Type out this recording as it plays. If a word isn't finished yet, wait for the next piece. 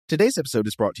Today's episode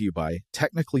is brought to you by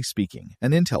Technically Speaking,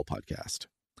 an Intel podcast.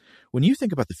 When you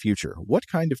think about the future, what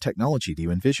kind of technology do you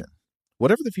envision?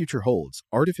 Whatever the future holds,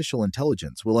 artificial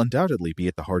intelligence will undoubtedly be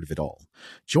at the heart of it all.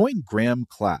 Join Graham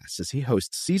Class as he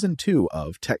hosts Season 2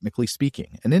 of Technically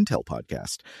Speaking, an Intel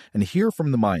podcast, and hear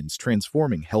from the minds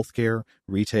transforming healthcare,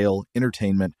 retail,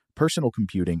 entertainment, personal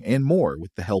computing, and more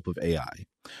with the help of AI.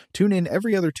 Tune in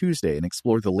every other Tuesday and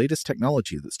explore the latest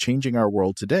technology that's changing our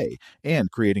world today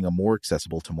and creating a more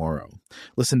accessible tomorrow.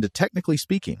 Listen to Technically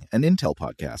Speaking, an Intel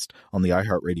podcast on the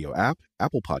iHeartRadio app,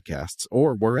 Apple Podcasts,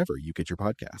 or wherever you get your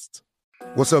podcasts.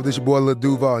 What's up, this your boy Lil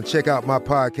Duval, and check out my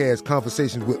podcast,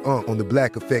 Conversations with Unc, on the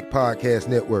Black Effect Podcast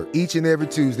Network. Each and every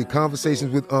Tuesday,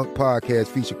 Conversations with Unc podcast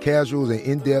feature casuals and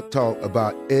in-depth talk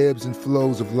about ebbs and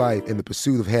flows of life and the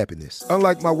pursuit of happiness.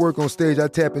 Unlike my work on stage, I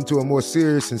tap into a more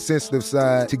serious and sensitive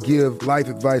side to give life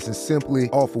advice and simply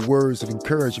offer words of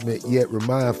encouragement, yet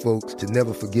remind folks to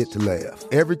never forget to laugh.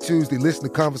 Every Tuesday, listen to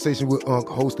Conversations with Unc,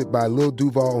 hosted by Lil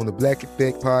Duval on the Black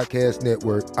Effect Podcast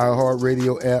Network,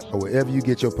 iHeartRadio app, or wherever you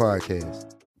get your podcasts.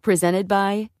 Presented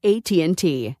by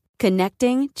AT&T.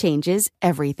 Connecting changes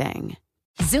everything.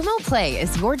 Xumo Play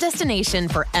is your destination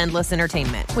for endless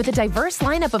entertainment. With a diverse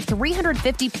lineup of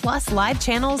 350-plus live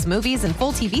channels, movies, and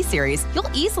full TV series,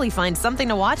 you'll easily find something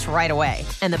to watch right away.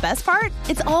 And the best part?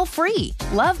 It's all free.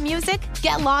 Love music?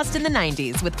 Get lost in the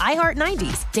 90s with iHeart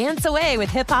 90s, dance away with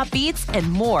hip-hop beats,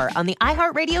 and more on the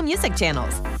iHeartRadio music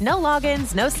channels. No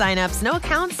logins, no signups, no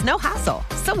accounts, no hassle.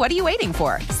 So what are you waiting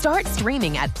for? Start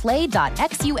streaming at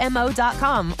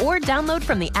play.xumo.com or download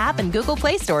from the app and Google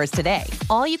Play stores today.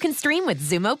 All you can stream with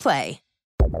Xumo Play.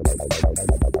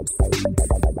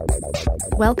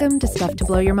 Welcome to Stuff to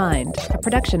Blow Your Mind, a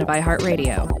production of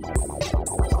iHeartRadio.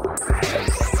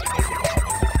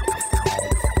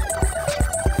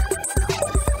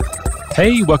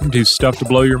 Hey, welcome to Stuff to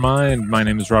Blow Your Mind. My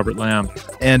name is Robert Lamb.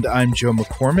 And I'm Joe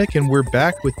McCormick, and we're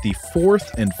back with the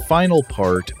fourth and final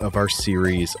part of our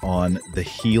series on the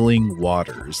healing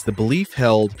waters, the belief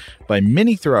held by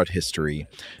many throughout history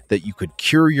that you could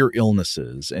cure your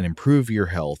illnesses and improve your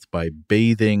health by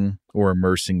bathing or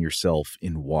immersing yourself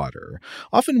in water.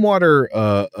 Often water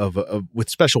with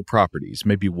special properties,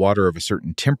 maybe water of a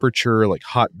certain temperature, like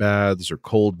hot baths or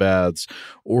cold baths,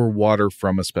 or water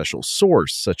from a special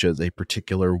source, such as a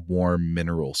particular warm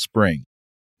mineral spring.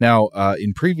 Now,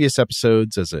 in previous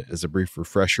episodes, as a brief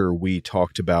refresher, we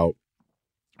talked about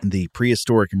the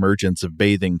prehistoric emergence of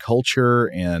bathing culture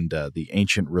and the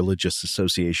ancient religious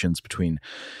associations between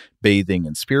bathing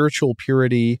and spiritual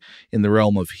purity. In the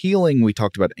realm of healing, we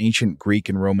talked about ancient Greek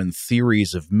and Roman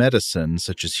theories of medicine,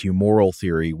 such as humoral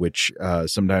theory, which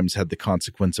sometimes had the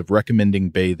consequence of recommending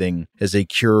bathing as a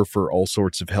cure for all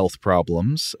sorts of health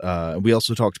problems. We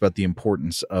also talked about the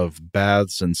importance of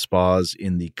baths and spas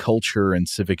in the culture and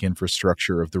civic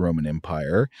infrastructure of the Roman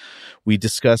Empire. We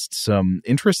discussed some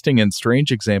interesting and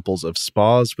strange examples of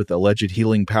spas with alleged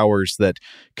healing powers that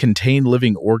contain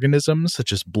living organisms,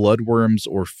 such as bloodworms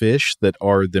or fish that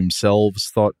are themselves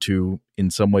thought to in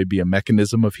some way be a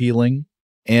mechanism of healing.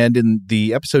 And in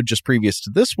the episode just previous to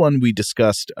this one, we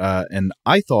discussed an,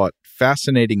 I thought,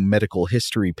 fascinating medical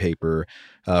history paper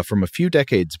from a few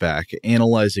decades back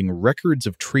analyzing records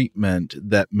of treatment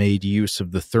that made use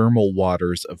of the thermal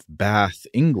waters of Bath,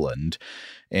 England.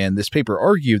 And this paper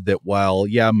argued that while,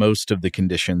 most of the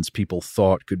conditions people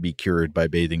thought could be cured by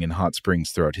bathing in hot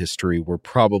springs throughout history were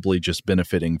probably just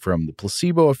benefiting from the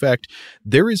placebo effect,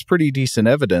 there is pretty decent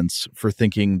evidence for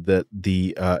thinking that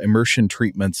the immersion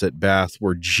treatments at Bath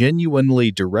were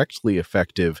genuinely directly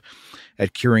effective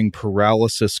at curing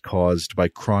paralysis caused by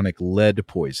chronic lead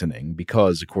poisoning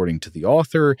because, according to the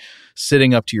author,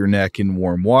 sitting up to your neck in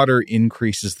warm water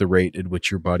increases the rate at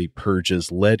which your body purges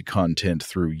lead content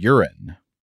through urine.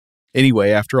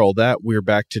 Anyway, after all that, we're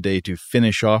back today to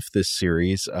finish off this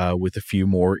series with a few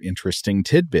more interesting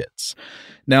tidbits.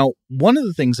 Now, one of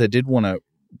the things I did want to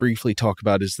briefly talk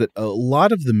about is that a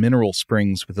lot of the mineral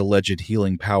springs with alleged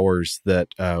healing powers that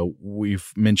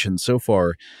we've mentioned so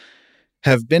far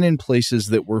have been in places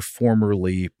that were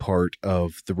formerly part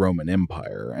of the Roman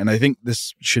Empire. And I think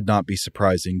this should not be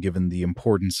surprising given the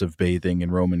importance of bathing in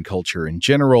Roman culture in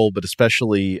general, but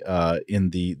especially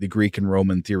in the Greek and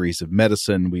Roman theories of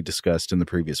medicine we discussed in the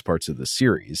previous parts of the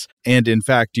series. And in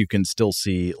fact, you can still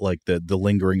see like the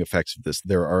lingering effects of this.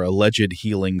 There are alleged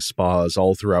healing spas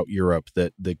all throughout Europe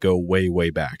that go way,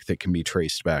 way back, that can be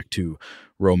traced back to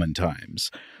Roman times.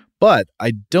 But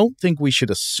I don't think we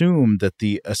should assume that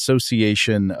the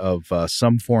association of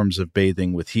some forms of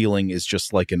bathing with healing is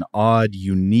just like an odd,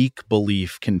 unique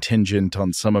belief contingent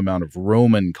on some amount of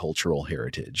Roman cultural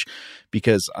heritage.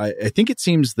 Because I think it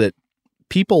seems that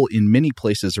people in many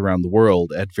places around the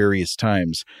world at various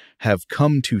times have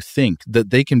come to think that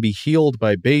they can be healed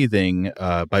by bathing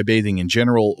in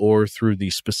general or through the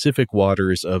specific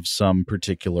waters of some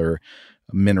particular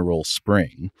mineral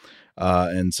spring.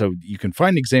 And so you can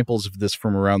find examples of this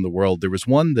from around the world. There was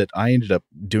one that I ended up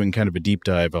doing kind of a deep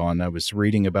dive on. I was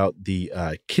reading about the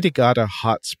Kitagata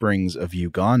Hot Springs of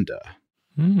Uganda.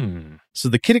 So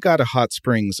the Kitagata Hot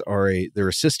Springs they're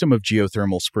a system of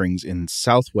geothermal springs in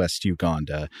southwest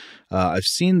Uganda. I've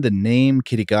seen the name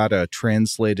Kitagata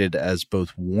translated as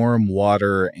both warm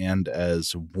water and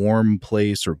as warm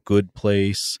place or good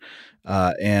place.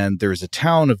 And there's a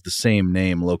town of the same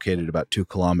name located about 2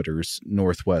 kilometers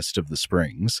northwest of the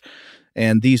springs.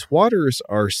 And these waters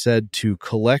are said to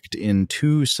collect in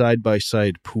 2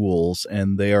 side-by-side pools,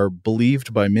 and they are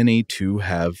believed by many to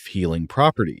have healing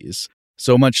properties.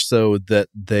 So much so that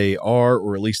they are,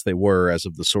 or at least they were, as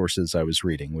of the sources I was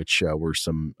reading, which were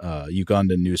some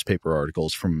Ugandan newspaper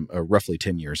articles from roughly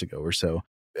 10 years ago or so.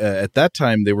 At that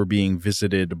time, they were being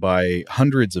visited by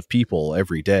hundreds of people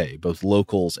every day, both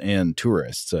locals and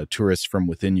tourists, tourists from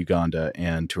within Uganda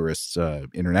and tourists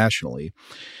internationally.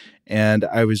 And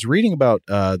I was reading about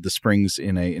the springs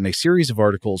in a series of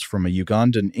articles from a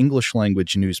Ugandan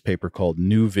English-language newspaper called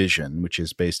New Vision, which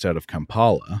is based out of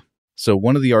Kampala. So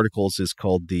one of the articles is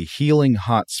called The Healing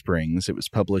Hot Springs. It was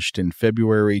published in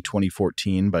February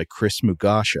 2014 by Chris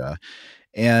Mugasha.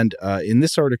 And in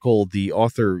this article, the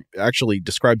author actually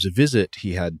describes a visit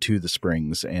he had to the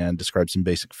springs and describes some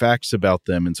basic facts about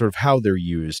them and sort of how they're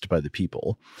used by the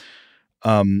people.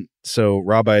 So,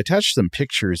 Rob, I attached some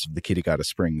pictures of the Kitagata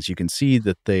Springs. You can see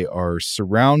that they are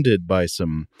surrounded by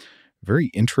some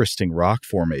very interesting rock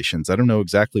formations. I don't know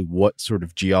exactly what sort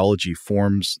of geology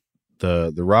forms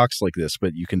the rocks like this,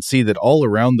 but you can see that all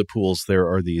around the pools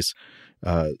there are these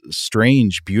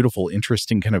strange, beautiful,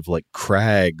 interesting kind of like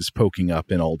crags poking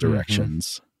up in all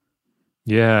directions.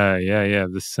 Mm-hmm. Yeah.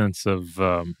 This sense of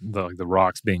the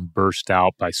rocks being burst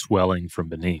out by swelling from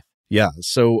beneath. Yeah.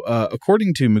 So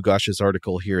according to Mugasha's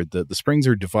article here, the springs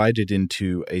are divided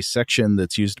into a section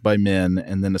that's used by men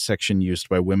and then a section used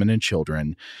by women and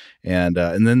children. And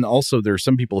then also there are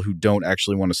some people who don't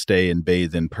actually want to stay and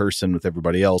bathe in person with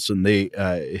everybody else. And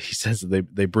he says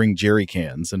they bring jerry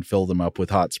cans and fill them up with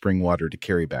hot spring water to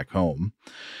carry back home.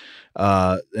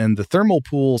 And the thermal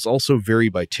pools also vary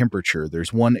by temperature.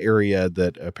 There's one area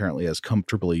that apparently has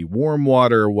comfortably warm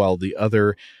water, while the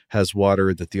other has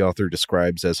water that the author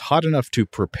describes as hot enough to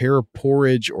prepare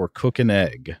porridge or cook an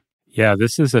egg. Yeah,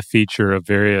 this is a feature of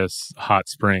various hot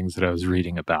springs that I was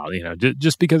reading about. You know,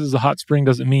 just because it's a hot spring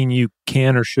doesn't mean you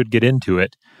can or should get into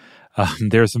it.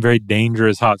 There are some very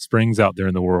dangerous hot springs out there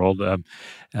in the world,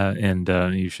 and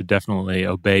you should definitely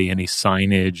obey any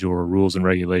signage or rules and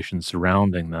regulations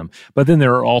surrounding them. But then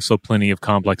there are also plenty of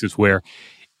complexes where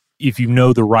if you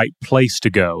know the right place to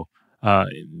go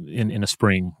in a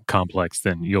spring complex,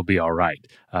 then you'll be all right,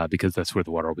 because that's where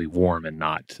the water will be warm and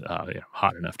not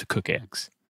hot enough to cook eggs.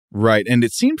 Right. And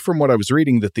it seemed from what I was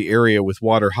reading that the area with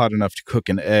water hot enough to cook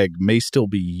an egg may still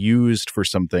be used for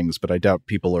some things, but I doubt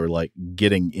people are like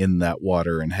getting in that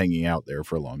water and hanging out there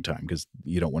for a long time because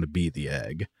you don't want to be the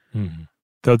egg. Mm-hmm.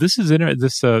 So this is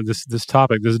this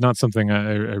topic. This is not something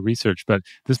I researched, but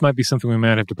this might be something we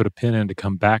might have to put a pin in to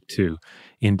come back to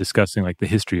in discussing like the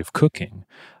history of cooking.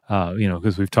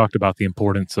 Because we've talked about the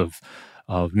importance of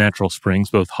natural springs,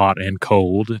 both hot and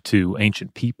cold, to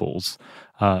ancient peoples.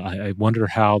 I wonder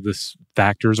how this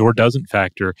factors or doesn't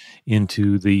factor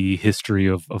into the history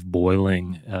of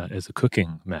boiling as a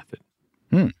cooking method.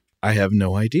 I have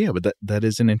no idea, but that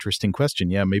is an interesting question.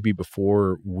 Yeah, maybe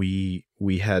before we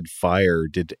had fire,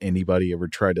 did anybody ever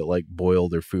try to like boil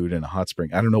their food in a hot spring?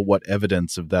 I don't know what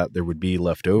evidence of that there would be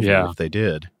left over if they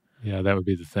did. Yeah, that would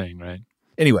be the thing, right?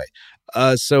 Anyway,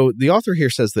 so the author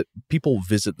here says that people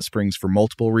visit the springs for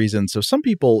multiple reasons. So some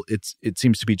people, it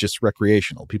seems to be just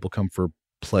recreational. People come for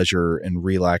pleasure and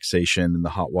relaxation in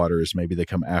the hot waters. Maybe they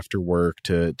come after work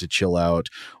to chill out,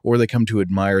 or they come to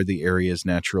admire the area's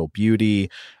natural beauty.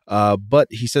 But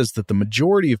he says that the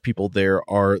majority of people there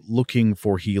are looking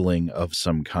for healing of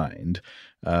some kind.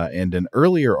 And an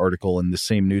earlier article in the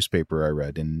same newspaper I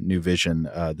read in New Vision,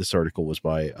 this article was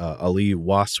by Ali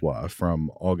Waswa from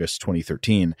August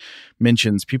 2013,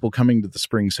 mentions people coming to the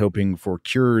springs hoping for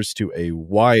cures to a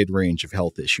wide range of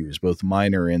health issues, both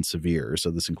minor and severe. So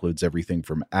this includes everything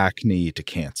from acne to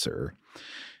cancer.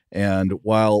 And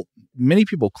while many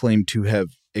people claim to have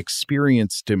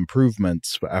experienced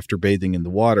improvements after bathing in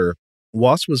the water,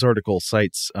 Waswa's article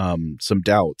cites some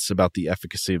doubts about the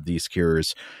efficacy of these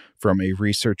cures from a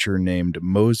researcher named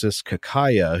Moses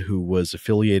Kakaya, who was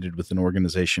affiliated with an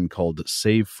organization called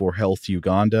Save for Health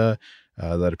Uganda,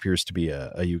 That appears to be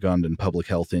a Ugandan public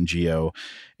health NGO.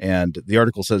 And the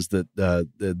article says that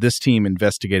this team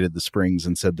investigated the springs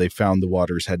and said they found the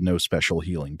waters had no special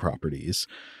healing properties.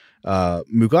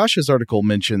 Mugasha's article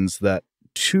mentions that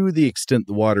to the extent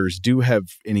the waters do have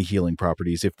any healing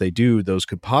properties, if they do, those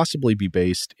could possibly be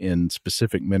based in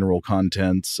specific mineral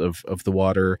contents of the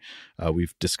water.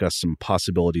 We've discussed some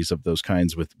possibilities of those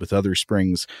kinds with other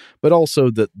springs, but also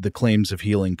that the claims of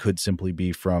healing could simply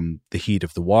be from the heat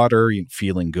of the water,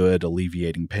 feeling good,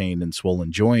 alleviating pain and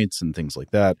swollen joints and things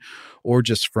like that, or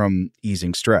just from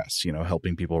easing stress,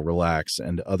 helping people relax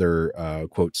and other,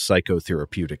 quote,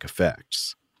 psychotherapeutic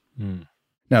effects. Mm.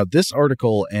 Now, this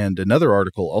article and another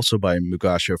article also by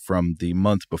Mugasha from the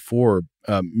month before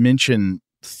mention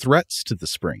threats to the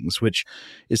springs, which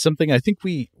is something I think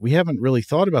we haven't really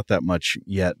thought about that much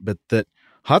yet, but that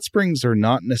hot springs are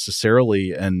not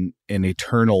necessarily an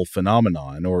eternal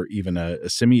phenomenon or even a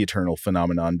semi-eternal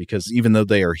phenomenon, because even though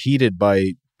they are heated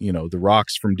by the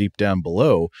rocks from deep down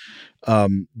below,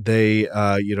 they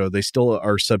still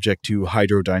are subject to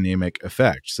hydrodynamic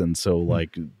effects. And so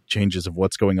like changes of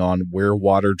what's going on, where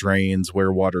water drains,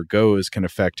 where water goes can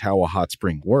affect how a hot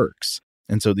spring works.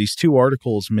 And so these two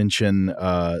articles mention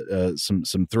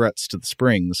some threats to the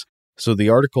springs. So the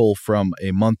article from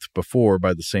a month before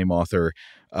by the same author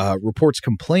reports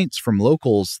complaints from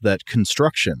locals that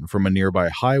construction from a nearby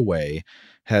highway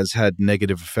has had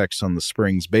negative effects on the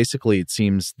springs. Basically, it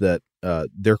seems that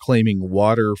they're claiming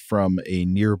water from a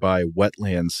nearby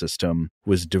wetland system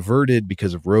was diverted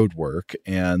because of road work,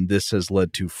 and this has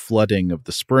led to flooding of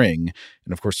the spring.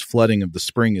 And of course, flooding of the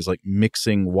spring is like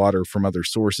mixing water from other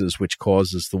sources, which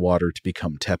causes the water to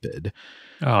become tepid.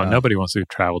 Oh, nobody wants to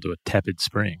travel to a tepid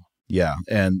spring. Yeah,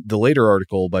 and the later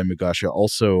article by Mugasha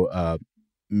also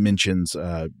mentions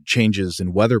changes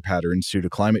in weather patterns due to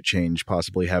climate change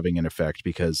possibly having an effect,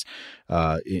 because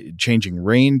changing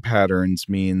rain patterns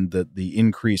mean that the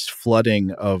increased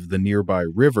flooding of the nearby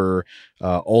river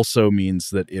also means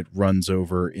that it runs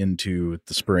over into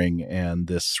the spring. And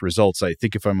this results, I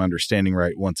think if I'm understanding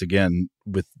right, once again,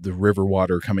 with the river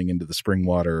water coming into the spring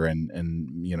water and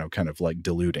kind of like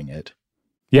diluting it.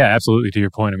 Yeah, absolutely. To your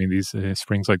point, I mean, these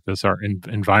springs like this are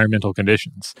environmental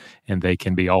conditions, and they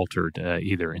can be altered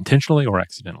either intentionally or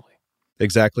accidentally.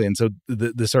 Exactly. And so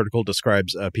this article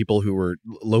describes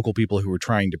local people who were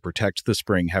trying to protect the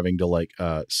spring, having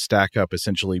to stack up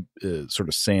essentially sort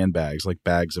of sandbags, like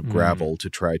bags of gravel, to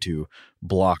try to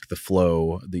block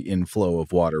the inflow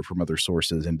of water from other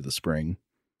sources into the spring.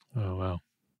 Oh, wow.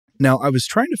 Now, I was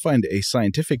trying to find a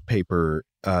scientific paper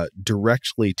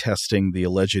directly testing the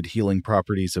alleged healing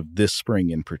properties of this spring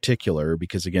in particular,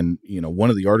 because, again, one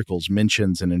of the articles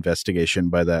mentions an investigation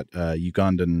by that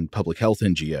Ugandan public health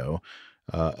NGO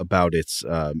about its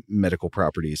medical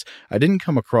properties. I didn't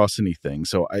come across anything,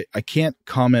 so I can't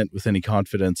comment with any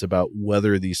confidence about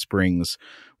whether these springs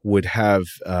would have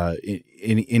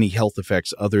any health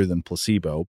effects other than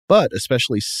placebo. But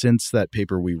especially since that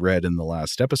paper we read in the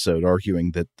last episode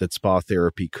arguing that spa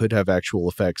therapy could have actual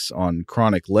effects on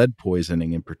chronic lead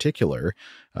poisoning in particular,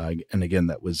 and again,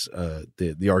 that was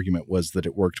the argument was that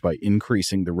it worked by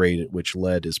increasing the rate at which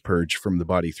lead is purged from the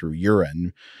body through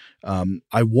urine.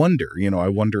 I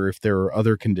wonder if there are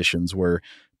other conditions where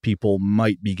people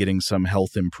might be getting some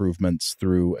health improvements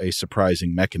through a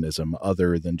surprising mechanism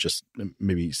other than just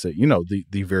maybe say,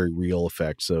 the very real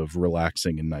effects of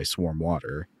relaxing in nice warm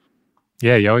water.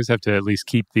 Yeah, you always have to at least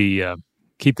keep the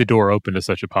door open to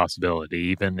such a possibility,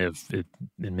 even if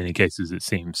in many cases it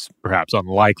seems perhaps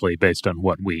unlikely based on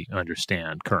what we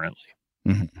understand currently.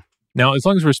 Mm-hmm. Now, as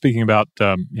long as we're speaking about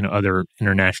other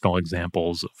international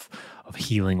examples of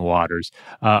healing waters,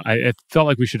 I felt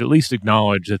like we should at least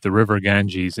acknowledge that the River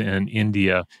Ganges in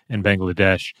India and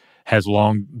Bangladesh has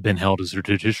long been held as a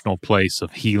traditional place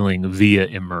of healing via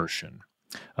immersion.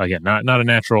 Again, not a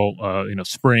natural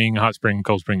spring, hot spring,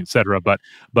 cold spring, etc.,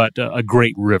 but a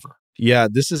great river. Yeah,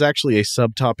 this is actually a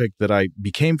subtopic that I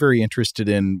became very interested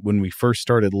in when we first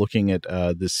started looking at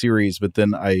this series, but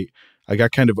then I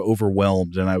got kind of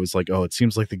overwhelmed and I was like, oh, it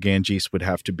seems like the Ganges would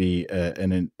have to be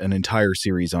an entire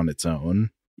series on its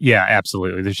own. Yeah,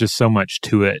 absolutely. There's just so much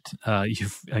to it.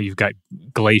 You've got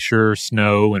glacier,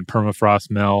 snow, and permafrost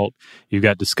melt. You've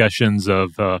got discussions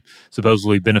of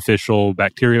supposedly beneficial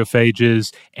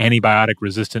bacteriophages,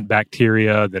 antibiotic-resistant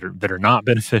bacteria that are not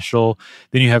beneficial.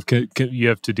 Then you have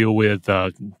to deal with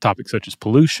topics such as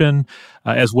pollution,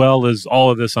 as well as all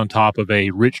of this on top of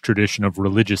a rich tradition of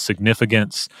religious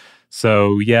significance.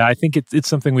 So, yeah, I think it's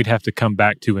something we'd have to come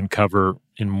back to and cover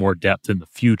in more depth in the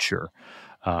future.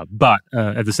 But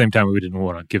at the same time, we didn't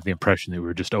want to give the impression that we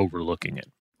were just overlooking it.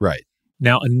 Right.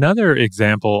 Now, another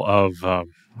example of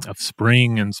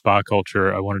spring and spa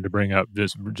culture I wanted to bring up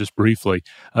just briefly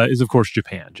is, of course,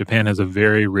 Japan. Japan has a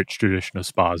very rich tradition of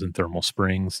spas and thermal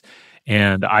springs.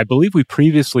 And I believe we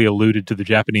previously alluded to the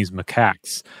Japanese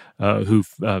macaques who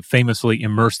famously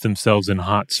immerse themselves in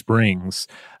hot springs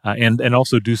and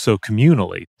also do so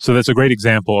communally. So that's a great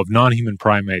example of non-human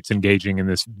primates engaging in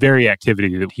this very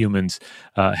activity that humans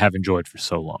have enjoyed for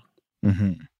so long.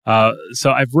 Mm-hmm.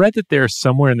 So I've read that there's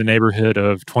somewhere in the neighborhood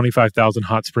of 25,000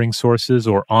 hot spring sources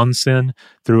or onsen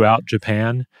throughout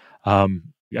Japan. I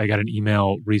got an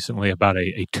email recently about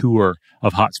a tour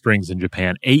of hot springs in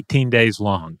Japan, 18 days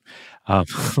long.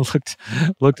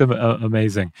 Looked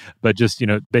amazing, but just,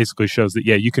 basically shows that,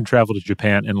 you can travel to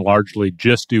Japan and largely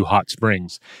just do hot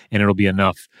springs, and it'll be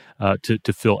enough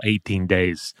to fill 18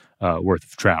 days worth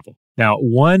of travel. Now,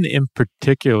 one in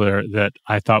particular that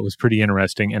I thought was pretty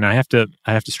interesting, and I have to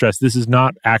stress, this is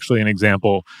not actually an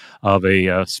example of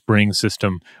a spring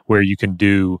system where you can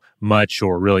do much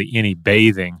or really any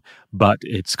bathing, but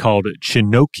it's called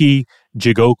Chinoki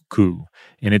Jigoku,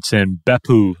 and it's in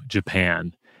Beppu,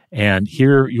 Japan. And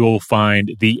here you'll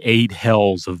find the 8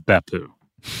 hells of Beppu.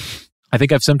 I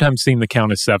think I've sometimes seen the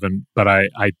count as 7, but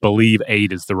I believe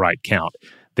 8 is the right count.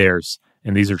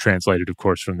 And these are translated, of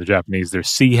course, from the Japanese. There's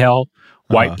Sea Hell,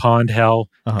 White Pond Hell,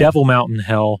 Devil Mountain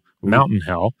Hell, Mountain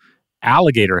Hell,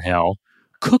 Alligator Hell,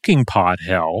 Cooking Pot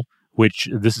Hell, which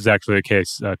this is actually a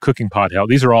case, Cooking Pot Hell.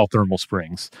 These are all thermal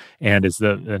springs, and as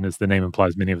the name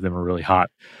implies, many of them are really hot.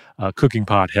 Cooking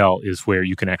Pot Hell is where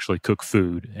you can actually cook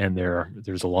food, and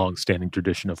there's a long-standing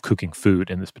tradition of cooking food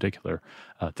in this particular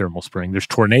thermal spring. There's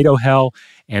Tornado Hell,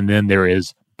 and then there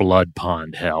is Blood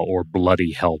Pond Hell, or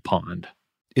Bloody Hell Pond.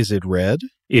 Is it red?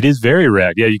 It is very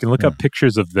red. Yeah, you can look up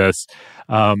pictures of this.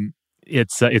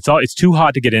 It's too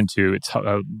hot to get into.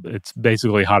 It's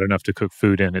basically hot enough to cook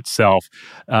food in itself.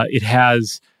 It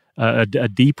has a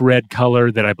deep red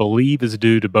color that I believe is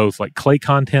due to both like clay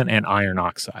content and iron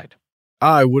oxide.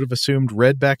 I would have assumed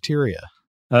red bacteria.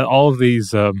 All of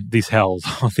these hells,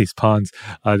 all of these ponds,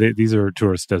 these are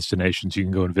tourist destinations. You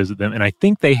can go and visit them. And I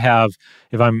think they have,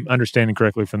 if I'm understanding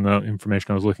correctly from the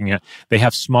information I was looking at, they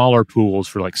have smaller pools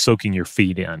for like soaking your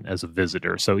feet in as a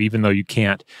visitor. So even though you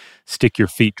can't stick your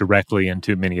feet directly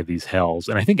into many of these hells,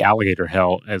 and I think Alligator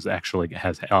Hell actually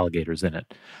has alligators in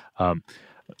it.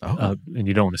 And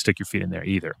you don't want to stick your feet in there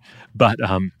either. But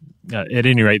at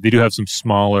any rate, they do have some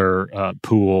smaller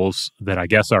pools that I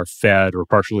guess are fed or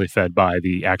partially fed by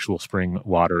the actual spring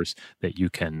waters that you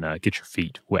can get your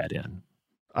feet wet in.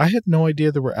 I had no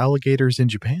idea there were alligators in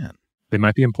Japan. They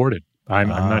might be imported. I'm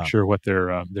not sure what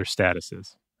their status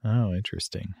is. Oh,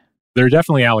 interesting. There are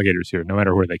definitely alligators here, no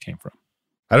matter where they came from.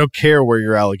 I don't care where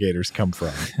your alligators come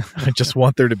from. I just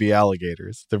want there to be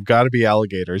alligators. There've got to be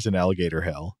alligators in Alligator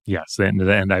Hell. Yes,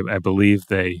 and I believe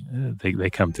they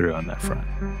come through on that front.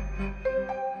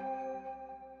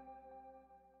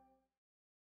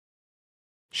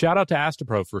 Shout out to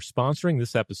Astepro for sponsoring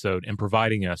this episode and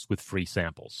providing us with free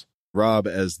samples. Rob,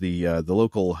 as the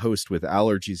local host with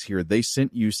allergies here, they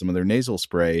sent you some of their nasal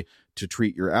spray to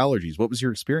treat your allergies. What was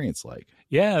your experience like?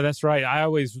 Yeah, that's right. I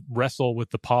always wrestle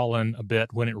with the pollen a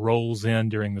bit when it rolls in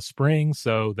during the spring,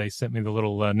 so they sent me the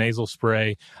little nasal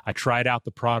spray. I tried out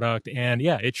the product, and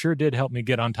yeah, it sure did help me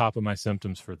get on top of my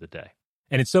symptoms for the day.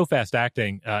 And it's so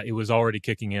fast-acting, it was already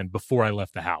kicking in before I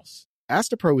left the house.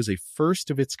 Astepro is a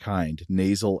first-of-its-kind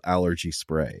nasal allergy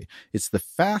spray. It's the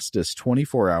fastest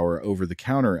 24-hour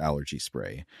over-the-counter allergy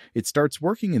spray. It starts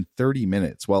working in 30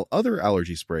 minutes, while other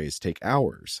allergy sprays take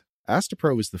hours.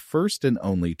 Astepro is the first and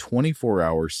only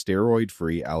 24-hour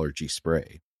steroid-free allergy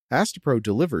spray. Astepro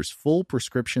delivers full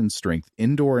prescription-strength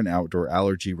indoor and outdoor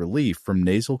allergy relief from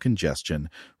nasal congestion,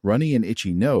 runny and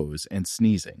itchy nose, and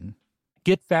sneezing.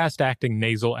 Get fast-acting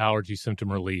nasal allergy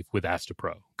symptom relief with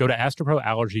Astepro. Go to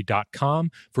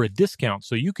asteproallergy.com for a discount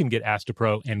so you can get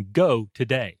Astepro and go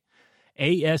today.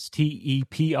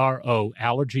 ASTEPRO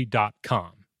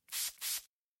allergy.com.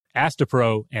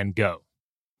 Astepro and go.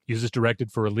 Use as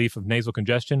directed for relief of nasal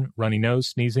congestion, runny nose,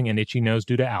 sneezing, and itchy nose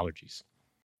due to allergies.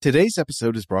 Today's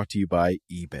episode is brought to you by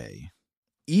eBay.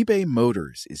 eBay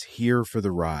Motors is here for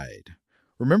the ride.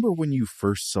 Remember when you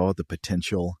first saw the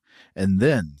potential? And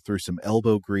then, through some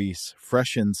elbow grease,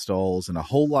 fresh installs, and a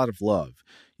whole lot of love,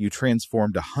 you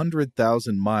transformed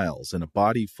 100,000 miles and a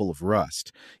body full of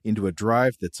rust into a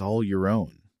drive that's all your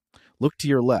own. Look to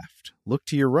your left. Look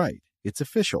to your right. It's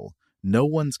official. No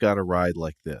one's got a ride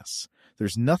like this.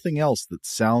 There's nothing else that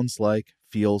sounds like,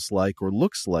 feels like, or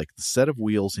looks like the set of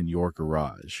wheels in your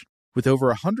garage. With over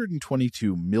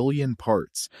 122 million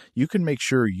parts, you can make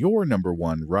sure your number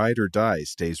one ride or die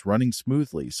stays running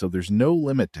smoothly so there's no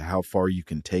limit to how far you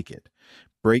can take it.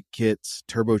 Brake kits,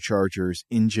 turbochargers,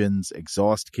 engines,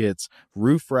 exhaust kits,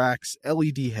 roof racks,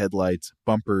 LED headlights,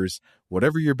 bumpers,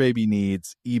 whatever your baby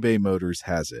needs, eBay Motors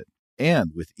has it.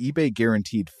 And with eBay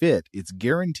Guaranteed Fit, it's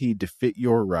guaranteed to fit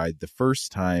your ride the first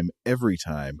time, every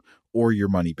time, or your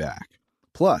money back.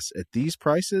 Plus, at these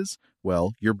prices,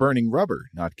 well, you're burning rubber,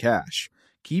 not cash.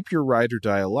 Keep your ride or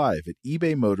die alive at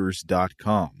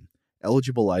ebaymotors.com.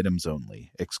 Eligible items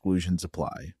only. Exclusions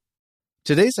apply.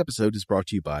 Today's episode is brought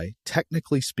to you by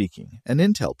Technically Speaking, an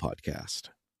Intel podcast.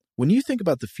 When you think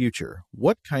about the future,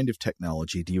 what kind of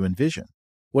technology do you envision?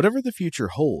 Whatever the future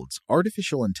holds,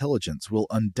 artificial intelligence will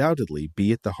undoubtedly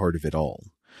be at the heart of it all.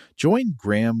 Join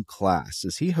Graham Class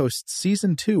as he hosts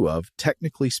Season 2 of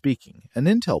Technically Speaking, an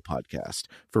Intel podcast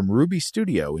from Ruby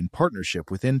Studio in partnership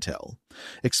with Intel.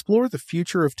 Explore the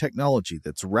future of technology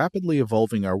that's rapidly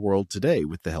evolving our world today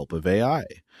with the help of AI.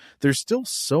 There's still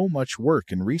so much work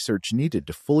and research needed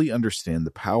to fully understand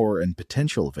the power and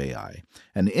potential of AI,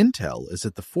 and Intel is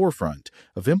at the forefront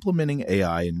of implementing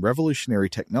AI in revolutionary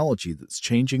technology that's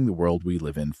changing the world we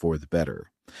live in for the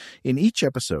better. In each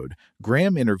episode,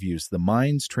 Graham interviews the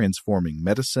minds transforming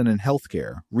medicine and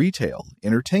healthcare, retail,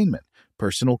 entertainment,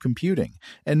 personal computing,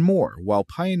 and more while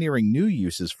pioneering new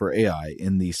uses for AI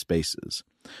in these spaces.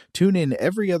 Tune in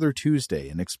every other Tuesday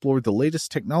and explore the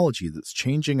latest technology that's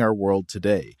changing our world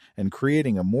today and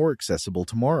creating a more accessible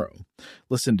tomorrow.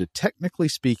 Listen to Technically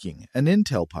Speaking, an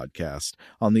Intel podcast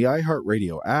on the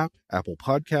iHeartRadio app, Apple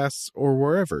Podcasts, or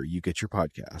wherever you get your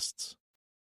podcasts.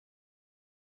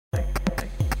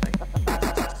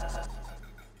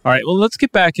 All right, well, let's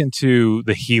get back into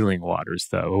the healing waters,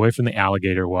 though, away from the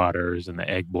alligator waters and the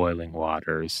egg boiling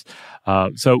waters.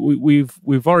 So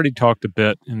we've already talked a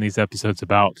bit in these episodes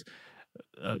about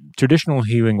traditional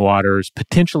healing waters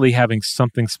potentially having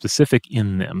something specific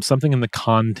in them, something in the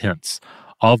contents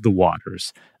of the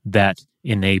waters that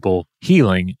enable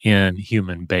healing in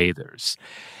human bathers.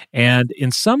 And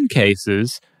in some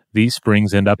cases, these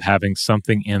springs end up having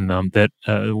something in them that,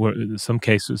 some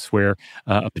cases where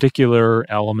a particular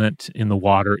element in the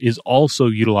water is also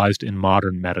utilized in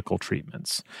modern medical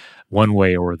treatments, one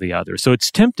way or the other. So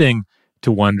it's tempting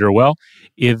to wonder, well,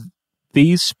 if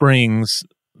these springs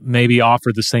maybe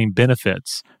offer the same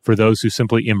benefits for those who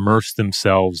simply immerse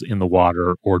themselves in the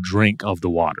water or drink of the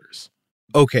waters.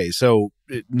 Okay, so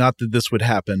not that this would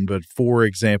happen, but for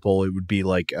example, it would be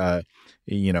like,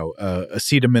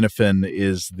 acetaminophen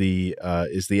is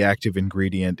the active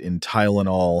ingredient in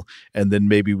Tylenol, and then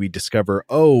maybe we discover,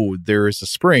 there is a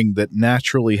spring that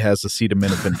naturally has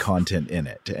acetaminophen content in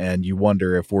it, and you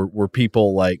wonder if we're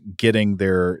people like getting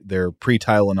their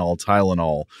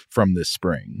pre-Tylenol from this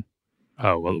spring.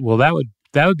 Oh well, that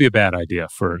would be a bad idea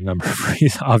for a number of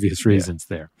obvious reasons.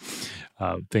 Yeah.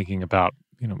 There, thinking about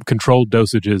controlled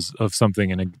dosages of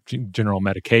something in a general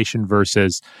medication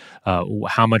versus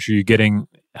how much are you getting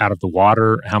out of the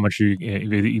water, how much are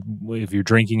you, if you're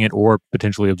drinking it or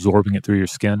potentially absorbing it through your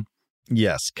skin.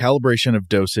 Yes, calibration of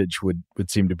dosage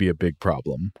would seem to be a big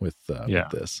problem with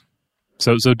this.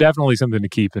 So definitely something to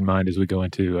keep in mind as we go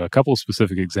into a couple of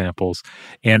specific examples.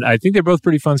 And I think they're both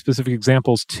pretty fun specific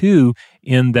examples, too,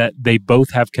 in that they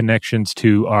both have connections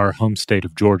to our home state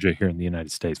of Georgia here in the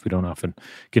United States. We don't often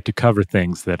get to cover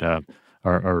things that are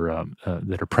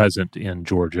present in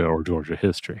Georgia or Georgia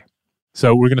history.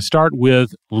 So we're going to start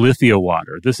with Lithia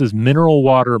water. This is mineral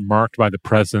water marked by the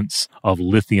presence of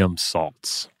lithium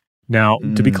salts. Now,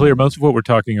 to be clear, most of what we're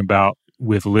talking about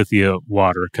with Lithia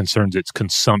water concerns its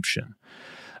consumption.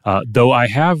 Though I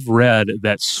have read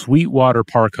that Sweetwater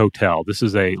Park Hotel, this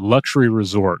is a luxury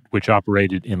resort which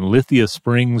operated in Lithia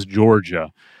Springs, Georgia,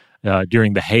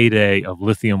 during the heyday of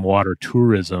lithium water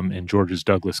tourism in Georgia's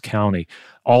Douglas County,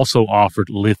 also offered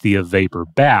Lithia vapor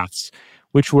baths,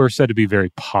 which were said to be very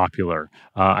popular.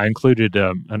 I included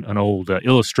an old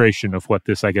illustration of what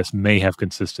this, I guess, may have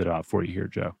consisted of for you here,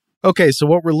 Joe. Okay, so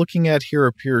what we're looking at here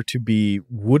appear to be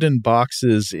wooden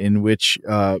boxes in which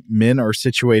men are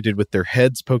situated with their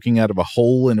heads poking out of a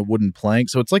hole in a wooden plank.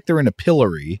 So it's like they're in a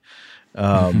pillory,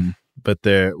 but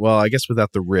I guess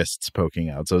without the wrists poking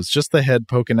out. So it's just the head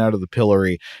poking out of the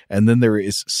pillory, and then there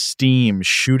is steam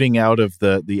shooting out of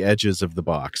the edges of the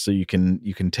box. So you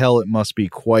can tell it must be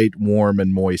quite warm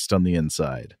and moist on the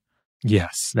inside.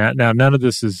 Yes. Now none of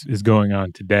this is going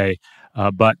on today,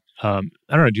 but I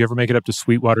don't know. Do you ever make it up to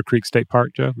Sweetwater Creek State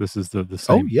Park, Joe? This is the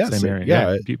same, same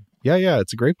area. Yeah.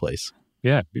 It's a great place.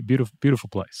 Yeah, beautiful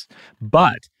place.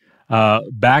 But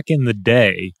back in the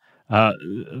day,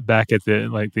 back at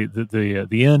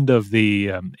the end of the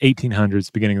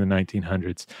 1800s, beginning of the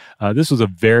 1900s. This was a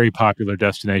very popular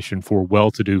destination for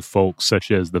well-to-do folks such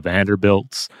as the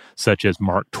Vanderbilts, such as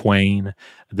Mark Twain.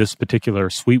 This particular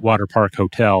Sweetwater Park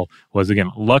Hotel was, again,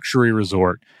 a luxury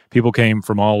resort. People came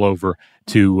from all over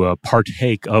to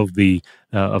partake of the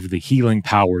healing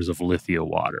powers of Lithia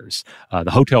waters.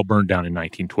 The hotel burned down in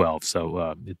 1912,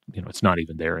 so it's not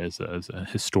even there as a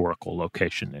historical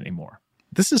location anymore.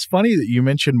 This is funny that you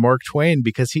mentioned Mark Twain,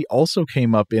 because he also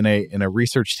came up in a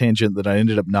research tangent that I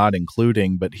ended up not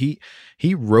including, but he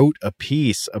wrote a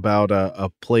piece about a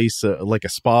place like a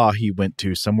spa he went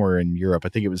to somewhere in Europe. I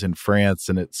think it was in France,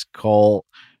 and it's called,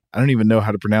 I don't even know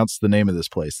how to pronounce the name of this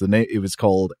place. It was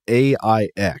called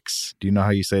AIX. Do you know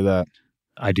how you say that?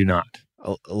 I do not.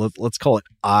 Let's call it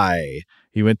I.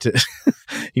 He went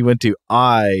to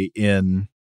I in,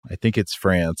 I think it's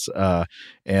France,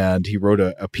 and he wrote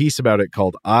a piece about it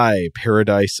called I,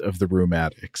 Paradise of the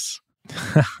Rheumatics.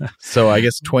 So I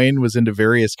guess Twain was into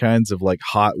various kinds of like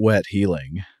hot, wet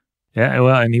healing. Yeah,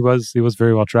 well, and he was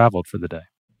very well traveled for the day.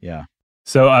 Yeah.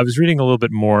 So I was reading a little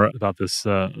bit more about this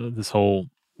whole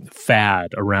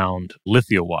fad around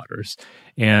Lithia waters,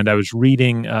 and I was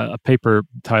reading a paper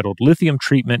titled Lithium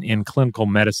Treatment in Clinical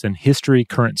Medicine, History,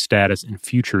 Current Status, and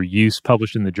Future Use,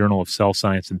 published in the Journal of Cell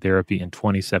Science and Therapy in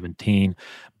 2017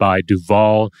 by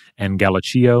Duval and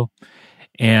Gallicchio.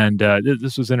 And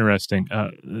this was interesting.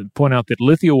 Point out that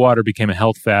Lithia water became a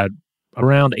health fad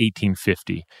around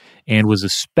 1850 and was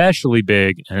especially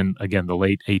big in, again, the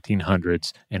late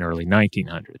 1800s and early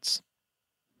 1900s.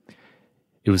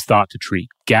 It was thought to treat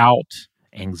gout,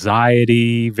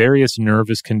 anxiety, various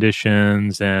nervous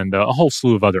conditions, and a whole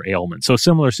slew of other ailments. So a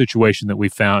similar situation that we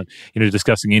found,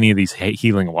 discussing any of these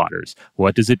healing waters.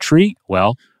 What does it treat?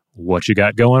 Well, what you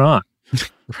got going on?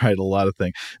 Right, a lot of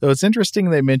things. Though it's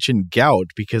interesting they mentioned gout,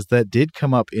 because that did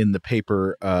come up in the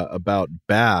paper about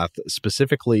Bath,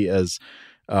 specifically as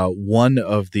one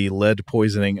of the lead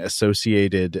poisoning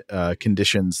associated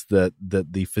conditions that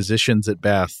the physicians at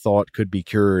Bath thought could be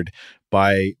cured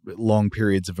by long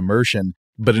periods of immersion.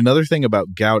 But another thing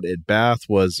about gout at Bath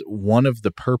was one of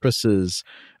the purposes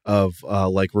of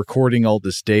recording all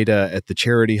this data at the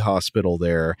charity hospital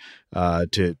there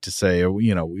to say,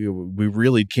 we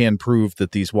really can prove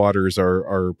that these waters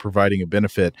are providing a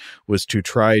benefit, was to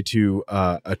try to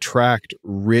attract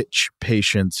rich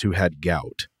patients who had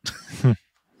gout.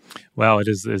 Well, it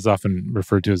is often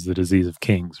referred to as the disease of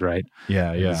kings, right?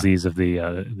 Yeah. The disease of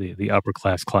the upper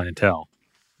class clientele.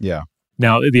 Yeah.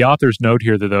 Now, the authors note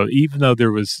here that, though, even though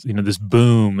there was this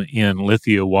boom in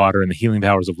Lithia water and the healing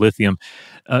powers of lithium,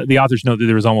 the authors note that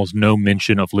there was almost no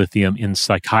mention of lithium in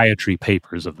psychiatry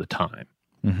papers of the time.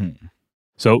 Mm-hmm.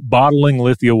 So bottling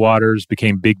Lithia waters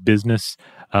became big business,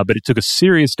 but it took a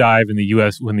serious dive in the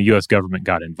U.S. when the U.S. government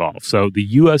got involved. So the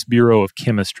U.S. Bureau of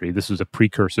Chemistry, this was a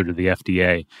precursor to the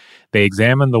FDA, they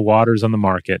examined the waters on the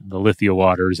market, the Lithia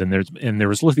waters, and there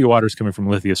was Lithia waters coming from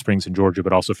Lithia Springs in Georgia,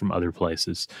 but also from other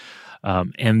places.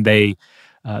 And they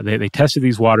tested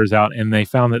these waters out, and they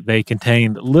found that they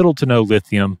contained little to no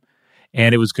lithium,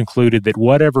 and it was concluded that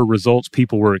whatever results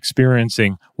people were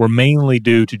experiencing were mainly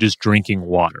due to just drinking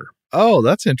water. Oh,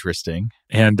 that's interesting.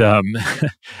 And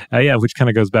which kind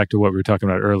of goes back to what we were talking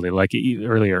about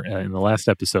earlier in the last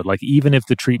episode. Like, even if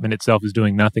the treatment itself is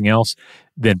doing nothing else,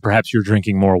 then perhaps you're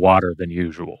drinking more water than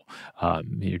usual.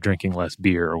 You're drinking less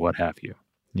beer or what have you.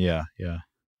 Yeah.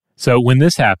 So when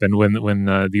this happened, when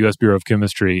the U.S. Bureau of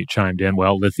Chemistry chimed in,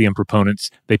 well, lithium proponents,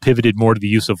 they pivoted more to the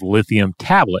use of lithium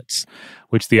tablets,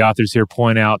 which the authors here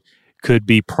point out could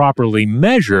be properly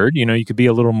measured. You could be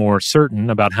a little more certain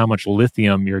about how much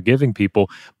lithium you're giving people,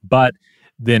 but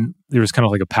then there was kind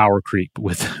of like a power creep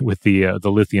with the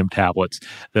lithium tablets.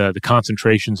 The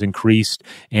concentrations increased,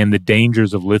 and the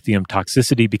dangers of lithium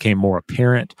toxicity became more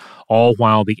apparent, all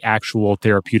while the actual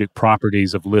therapeutic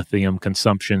properties of lithium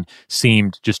consumption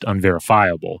seemed just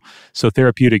unverifiable. So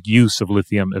therapeutic use of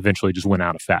lithium eventually just went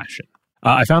out of fashion.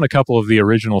 I found a couple of the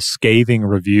original scathing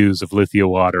reviews of Lithia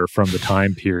water from the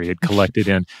time period collected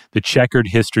in The Checkered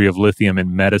History of Lithium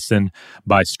in Medicine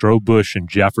by Strobush and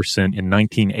Jefferson in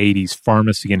 1980's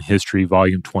Pharmacy and History,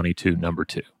 Volume 22, Number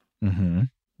 2. Mm-hmm.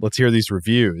 Let's hear these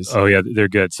reviews. Oh, yeah, they're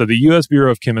good. So the U.S.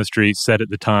 Bureau of Chemistry said at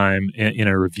the time in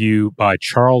a review by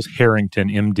Charles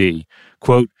Harrington, M.D.,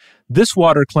 quote, "This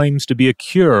water claims to be a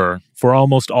cure for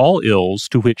almost all ills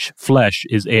to which flesh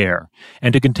is heir,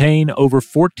 and to contain over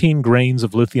 14 grains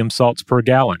of lithium salts per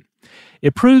gallon.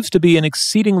 It proves to be an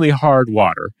exceedingly hard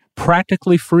water,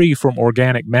 practically free from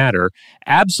organic matter,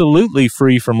 absolutely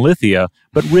free from lithia,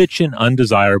 but rich in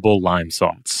undesirable lime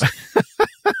salts."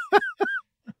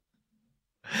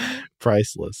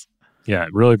 Priceless. Yeah,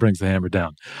 it really brings the hammer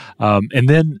down. And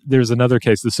then there's another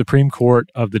case. The Supreme Court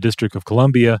of the District of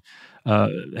Columbia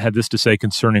had this to say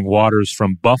concerning waters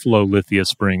from Buffalo Lithia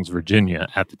Springs, Virginia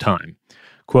at the time.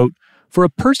 Quote, "For a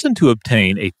person to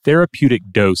obtain a therapeutic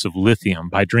dose of lithium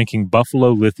by drinking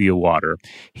Buffalo Lithia water,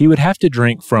 he would have to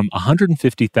drink from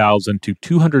 150,000 to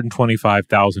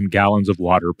 225,000 gallons of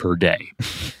water per day."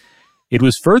 It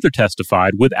was further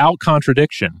testified, without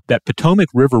contradiction, that Potomac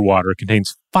River water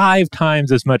contains 5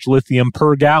 times as much lithium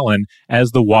per gallon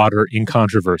as the water in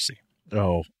controversy.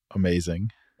 Oh,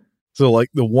 amazing. So, like,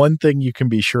 the one thing you can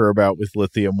be sure about with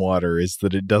lithium water is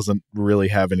that it doesn't really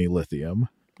have any lithium.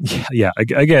 Yeah.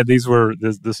 Again, these were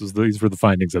the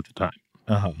findings at the time.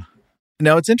 Uh-huh.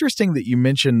 Now, it's interesting that you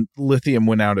mentioned lithium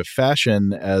went out of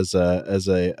fashion as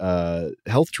a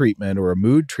health treatment or a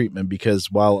mood treatment,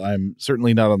 because while I'm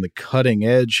certainly not on the cutting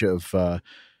edge of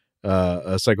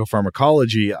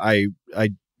psychopharmacology, I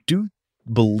do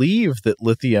believe that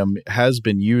lithium has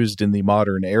been used in the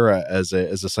modern era as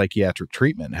a psychiatric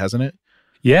treatment, hasn't it?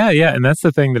 Yeah, and that's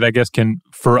the thing that I guess can,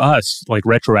 for us, like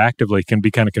retroactively, can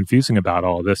be kind of confusing about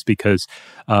all of this because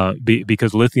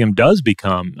lithium does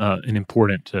become an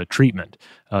important treatment,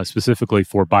 specifically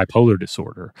for bipolar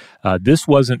disorder. This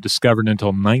wasn't discovered until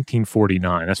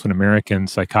 1949. That's when American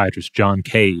psychiatrist John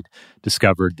Cade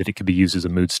discovered that it could be used as a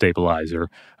mood stabilizer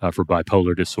for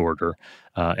bipolar disorder,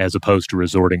 as opposed to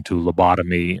resorting to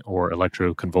lobotomy or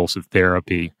electroconvulsive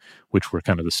therapy, which were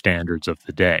kind of the standards of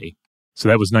the day. So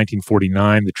that was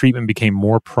 1949. The treatment became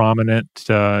more prominent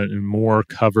and more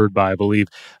covered by, I believe,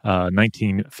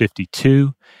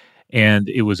 1952, and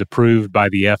it was approved by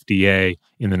the FDA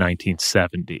in the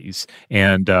 1970s.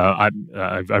 And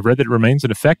I've read that it remains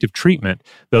an effective treatment,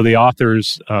 though the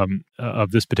authors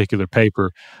of this particular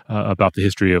paper about the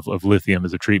history of lithium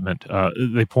as a treatment,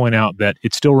 they point out that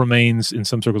it still remains, in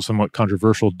some circles, somewhat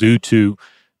controversial due to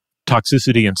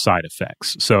toxicity and side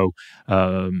effects. So,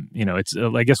 it's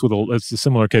I guess it's a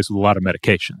similar case with a lot of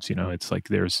medications. It's like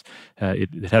there's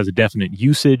it has a definite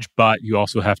usage, but you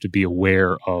also have to be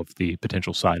aware of the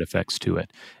potential side effects to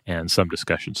it, and some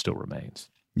discussion still remains.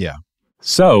 Yeah.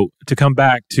 So, to come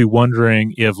back to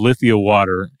wondering if Lithia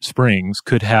Water Springs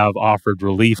could have offered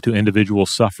relief to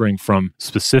individuals suffering from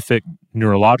specific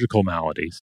neurological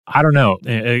maladies, I don't know.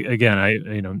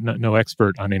 Again, no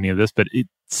expert on any of this, but it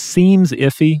seems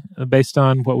iffy based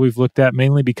on what we've looked at,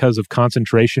 mainly because of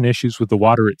concentration issues with the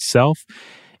water itself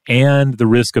and the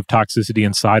risk of toxicity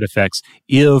and side effects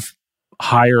if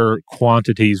higher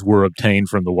quantities were obtained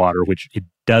from the water, which it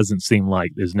doesn't seem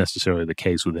like is necessarily the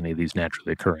case with any of these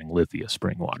naturally occurring Lithia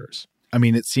spring waters. I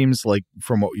mean, it seems like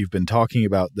from what you've been talking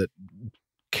about that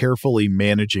carefully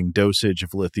managing dosage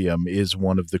of lithium is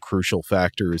one of the crucial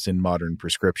factors in modern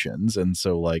prescriptions. And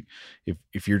so, like,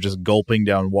 if you're just gulping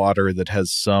down water that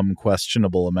has some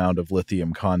questionable amount of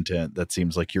lithium content, that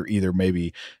seems like you're either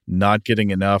maybe not getting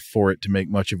enough for it to make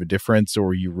much of a difference,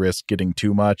 or you risk getting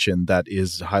too much, and that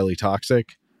is highly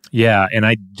toxic. Yeah, and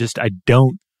I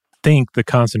don't think the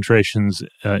concentrations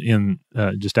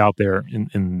just out there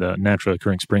in the naturally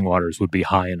occurring spring waters would be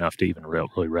high enough to even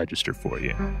really register for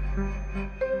you.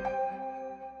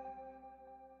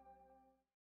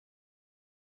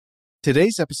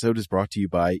 Today's episode is brought to you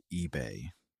by eBay.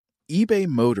 eBay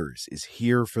Motors is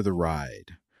here for the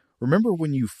ride. Remember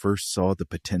when you first saw the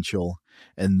potential?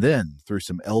 And then, through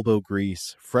some elbow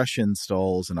grease, fresh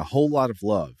installs, and a whole lot of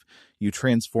love, you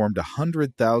transformed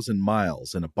 100,000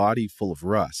 miles and a body full of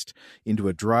rust into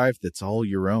a drive that's all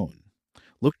your own.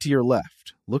 Look to your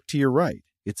left. Look to your right.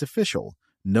 It's official.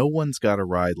 No one's got a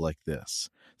ride like this.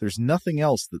 There's nothing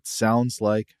else that sounds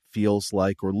like, feels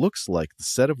like, or looks like the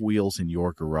set of wheels in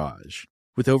your garage.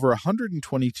 With over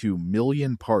 122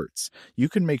 million parts, you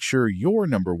can make sure your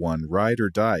number one ride or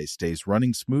die stays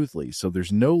running smoothly, so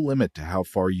there's no limit to how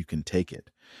far you can take it.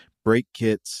 Brake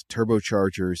kits,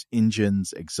 turbochargers,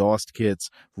 engines, exhaust kits,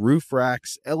 roof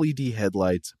racks, LED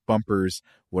headlights, bumpers,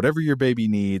 whatever your baby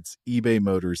needs, eBay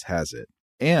Motors has it.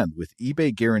 And with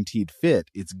eBay Guaranteed Fit,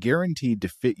 it's guaranteed to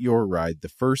fit your ride the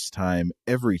first time,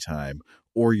 every time,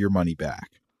 or your money back.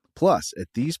 Plus, at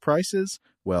these prices,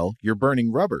 well, you're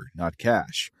burning rubber, not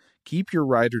cash. Keep your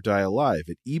ride or die alive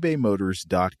at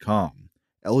ebaymotors.com.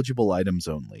 Eligible items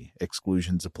only.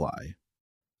 Exclusions apply.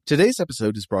 Today's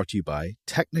episode is brought to you by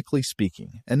Technically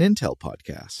Speaking, an Intel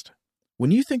podcast.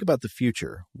 When you think about the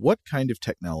future, what kind of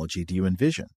technology do you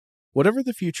envision? Whatever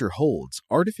the future holds,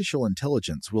 artificial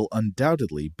intelligence will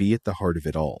undoubtedly be at the heart of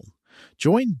it all.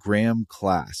 Join Graham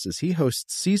Class as he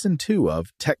hosts Season 2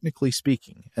 of Technically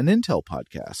Speaking, an Intel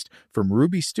podcast from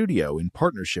Ruby Studio in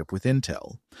partnership with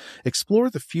Intel. Explore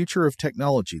the future of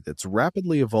technology that's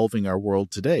rapidly evolving our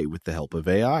world today with the help of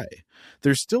AI.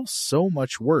 There's still so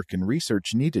much work and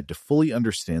research needed to fully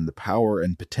understand the power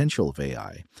and potential of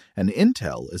AI, and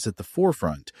Intel is at the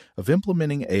forefront of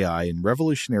implementing AI in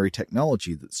revolutionary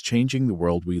technology that's changing the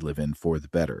world we live in for the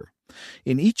better.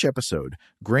 In each episode,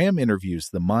 Graham interviews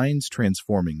the minds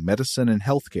transforming medicine and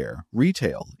healthcare,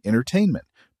 retail, entertainment,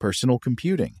 personal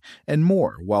computing, and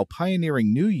more while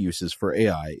pioneering new uses for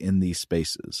AI in these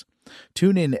spaces.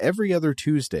 Tune in every other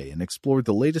Tuesday and explore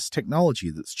the latest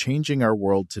technology that's changing our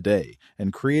world today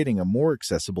and creating a more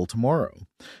accessible tomorrow.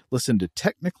 Listen to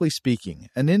Technically Speaking,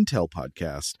 an Intel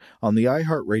podcast on the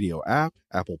iHeartRadio app,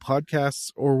 Apple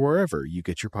Podcasts, or wherever you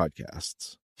get your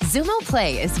podcasts. Xumo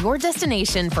Play is your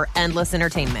destination for endless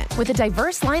entertainment. With a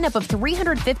diverse lineup of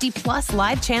 350 plus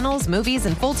live channels, movies,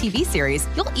 and full TV series,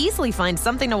 you'll easily find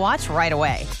something to watch right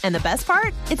away. And the best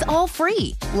part? It's all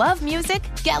free. Love music?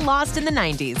 Get lost in the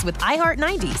 90s with iHeart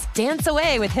 90s, dance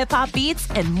away with hip-hop beats,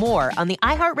 and more on the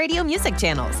iHeartRadio music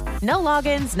channels. No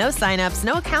logins, no signups,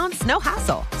 no accounts, no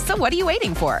hassle. So what are you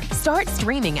waiting for? Start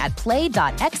streaming at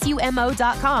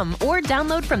play.xumo.com or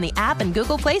download from the app and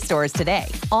Google Play stores today.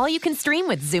 All you can stream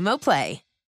with Xumo Play.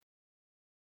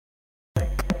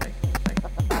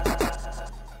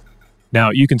 Now,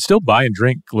 you can still buy and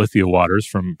drink Lithia waters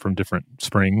from different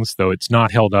springs, though it's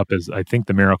not held up as I think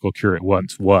the Miracle Cure it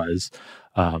once was.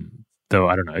 Though,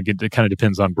 I don't know, it kind of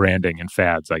depends on branding and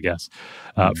fads, I guess.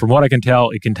 From what I can tell,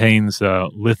 it contains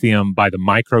lithium by the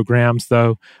micrograms,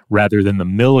 though, rather than the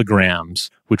milligrams,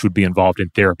 which would be involved in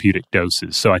therapeutic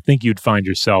doses. So I think you'd find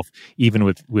yourself, even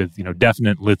with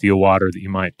definite Lithia water that you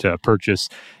might purchase,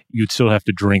 you'd still have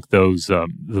to drink those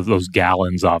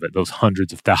gallons of it, those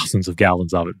hundreds of thousands of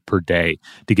gallons of it per day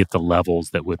to get the levels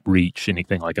that would reach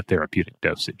anything like a therapeutic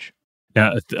dosage.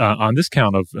 Now, on this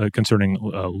count of concerning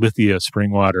Lithia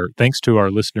spring water, thanks to our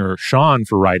listener Sean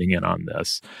for writing in on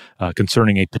this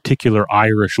concerning a particular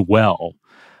Irish well,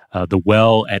 the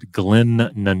well at Glen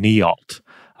Nanialt.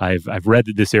 I've read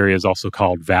that this area is also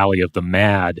called Valley of the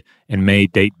Mad and may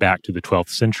date back to the 12th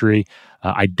century.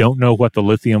 I don't know what the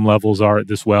lithium levels are at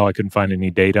this well. I couldn't find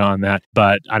any data on that.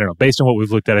 But I don't know. Based on what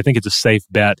we've looked at, I think it's a safe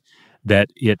bet that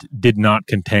it did not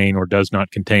contain or does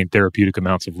not contain therapeutic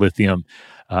amounts of lithium,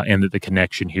 and that the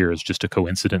connection here is just a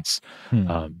coincidence.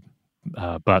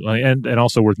 But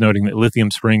also worth noting that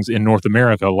lithium springs in North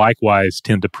America likewise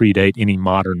tend to predate any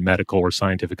modern medical or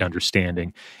scientific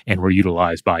understanding and were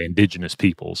utilized by indigenous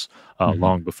peoples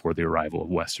long before the arrival of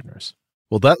Westerners.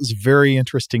 Well, that was a very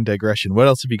interesting digression. What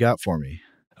else have you got for me?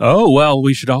 Oh, well,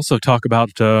 we should also talk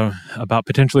about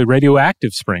potentially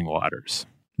radioactive spring waters.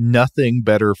 Nothing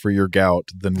better for your gout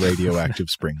than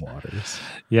radioactive spring waters.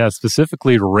 Yeah,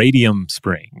 specifically radium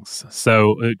springs.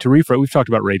 So to rephrase, we've talked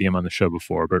about radium on the show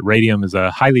before, but radium is a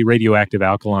highly radioactive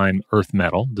alkaline earth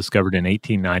metal discovered in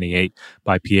 1898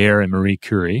 by Pierre and Marie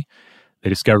Curie. They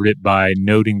discovered it by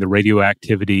noting the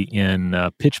radioactivity in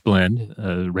pitchblende,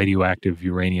 a radioactive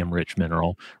uranium-rich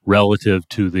mineral, relative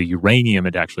to the uranium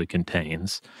it actually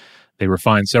contains. They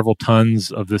refined several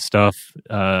tons of this stuff,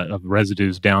 of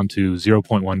residues, down to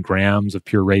 0.1 grams of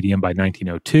pure radium by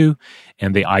 1902,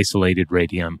 and they isolated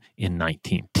radium in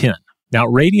 1910. Now,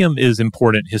 radium is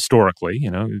important historically,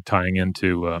 tying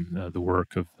into the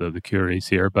work of the Curies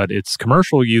here, but its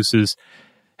commercial uses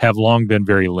have long been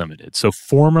very limited. So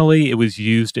formerly, it was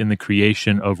used in the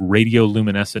creation of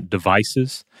radioluminescent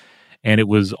devices, and it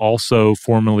was also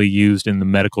formerly used in the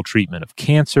medical treatment of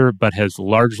cancer, but has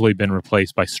largely been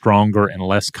replaced by stronger and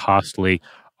less costly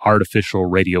artificial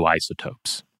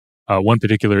radioisotopes. One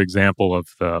particular example of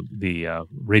the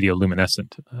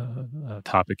radioluminescent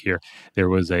topic here, there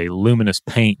was a luminous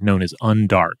paint known as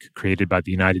Undark, created by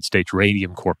the United States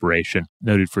Radium Corporation,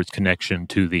 noted for its connection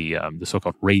to the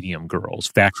so-called radium girls,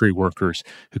 factory workers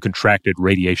who contracted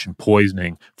radiation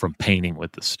poisoning from painting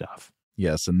with the stuff.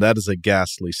 Yes, and that is a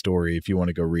ghastly story if you want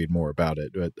to go read more about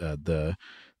it. The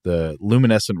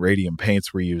luminescent radium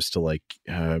paints were used to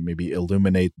maybe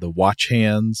illuminate the watch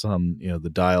hands on the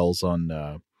dials on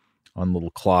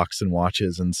little clocks and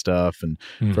watches and stuff, and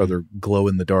for other glow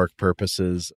in the dark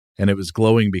purposes. And it was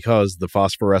glowing because the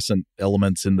phosphorescent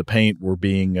elements in the paint were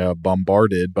being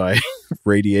bombarded by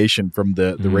radiation from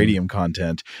the radium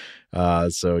content.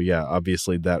 So yeah,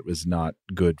 obviously that was not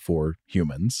good for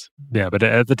humans. Yeah, but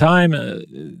at the time,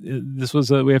 this was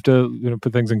we have to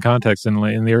put things in context. In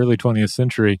the early 20th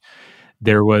century,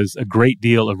 there was a great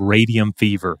deal of radium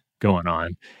fever going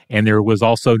on, and there was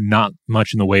also not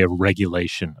much in the way of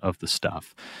regulation of the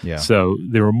stuff. Yeah. So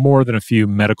there were more than a few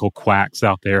medical quacks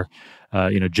out there,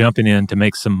 jumping in to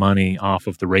make some money off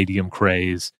of the radium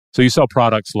craze. So you saw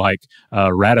products like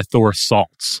Radithor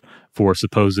salts, for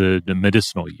supposed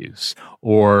medicinal use,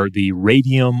 or the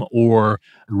radium or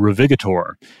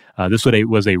Revigator. This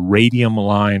was a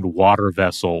radium-lined water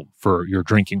vessel for your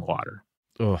drinking water.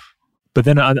 Ugh. But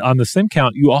then on the same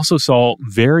count, you also saw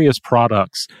various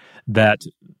products that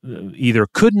either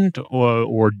couldn't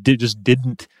or just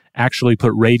didn't actually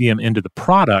put radium into the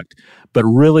product, but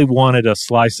really wanted a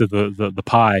slice of the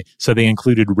pie, so they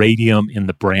included radium in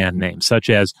the brand name, such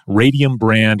as Radium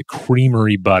Brand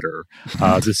Creamery Butter.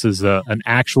 This is an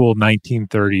actual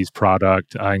 1930s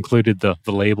product. I included the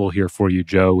label here for you,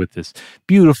 Joe, with this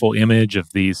beautiful image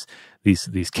of these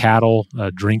cattle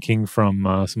drinking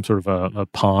from some sort of a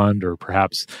pond or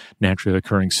perhaps naturally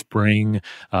occurring spring.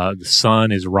 The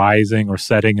sun is rising or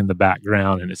setting in the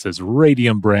background, and it says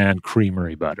Radium Brand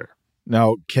Creamery Butter.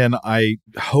 Now, can I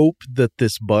hope that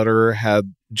this butter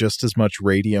had just as much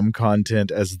radium content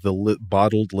as the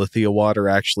bottled Lithia water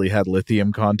actually had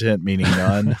lithium content, meaning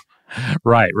none?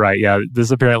 Right. Yeah, this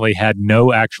apparently had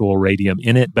no actual radium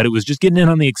in it, but it was just getting in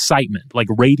on the excitement. Like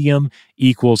radium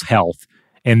equals health.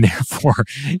 And therefore,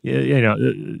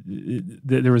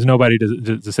 there was nobody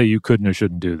to say you couldn't or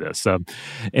shouldn't do this.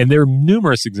 And there are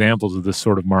numerous examples of this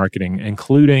sort of marketing,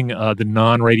 including the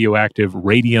non-radioactive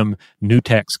radium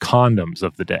Nutex condoms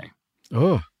of the day.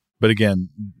 Oh, but again,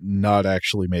 not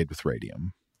actually made with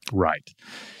radium. Right.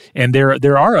 And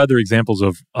there are other examples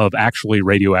of actually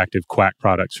radioactive quack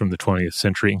products from the 20th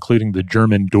century, including the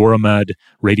German Doramud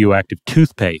radioactive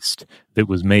toothpaste that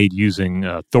was made using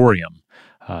thorium.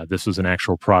 This was an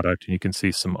actual product, and you can see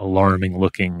some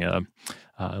alarming-looking,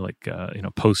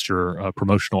 poster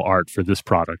promotional art for this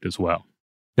product as well.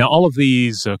 Now, all of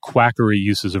these quackery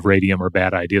uses of radium are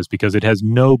bad ideas because it has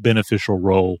no beneficial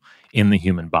role in the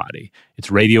human body.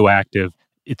 It's radioactive.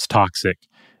 It's toxic.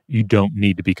 You don't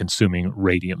need to be consuming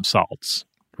radium salts.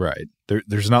 Right.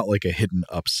 There's not like a hidden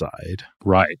upside.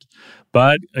 Right.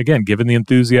 But again, given the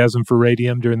enthusiasm for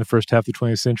radium during the first half of the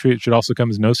 20th century, it should also come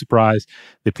as no surprise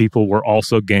that people were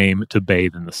also game to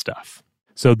bathe in the stuff.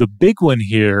 So the big one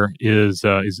here is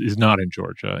not in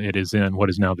Georgia. It is in what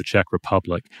is now the Czech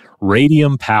Republic.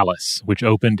 Radium Palace, which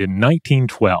opened in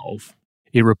 1912.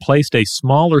 It replaced a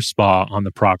smaller spa on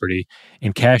the property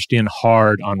and cashed in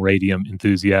hard on radium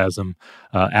enthusiasm.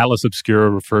 Atlas Obscura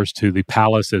refers to the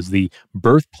palace as the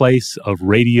birthplace of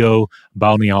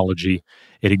radiobalneology.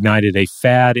 It ignited a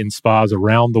fad in spas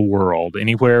around the world.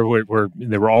 Anywhere where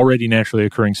there were already naturally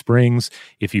occurring springs,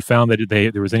 if you found that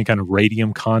there was any kind of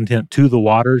radium content to the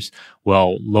waters,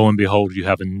 well, lo and behold, you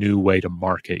have a new way to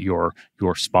market your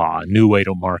spa, a new way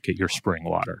to market your spring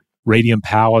water. Radium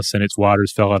Palace and its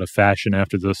waters fell out of fashion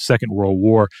after the Second World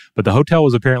War, but the hotel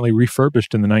was apparently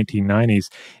refurbished in the 1990s,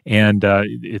 and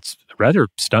it's a rather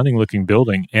stunning-looking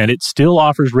building, and it still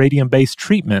offers radium-based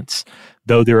treatments,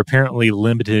 though they're apparently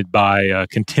limited by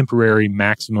contemporary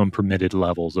maximum permitted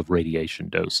levels of radiation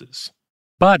doses.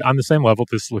 But on the same level,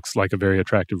 this looks like a very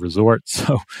attractive resort,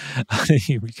 so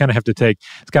you kind of have to take,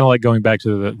 it's kind of like going back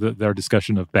to our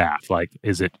discussion of Bath, like,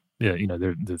 is it,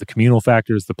 the communal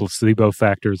factors, the placebo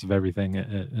factors of everything,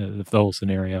 of the whole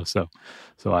scenario. So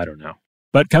I don't know.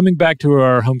 But coming back to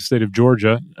our home state of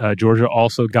Georgia, Georgia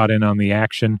also got in on the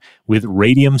action with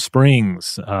Radium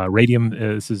Springs.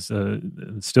 This is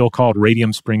still called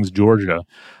Radium Springs, Georgia.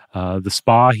 The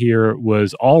spa here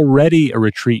was already a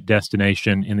retreat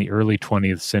destination in the early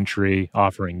 20th century,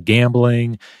 offering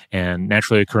gambling and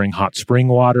naturally occurring hot spring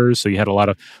waters. So you had a lot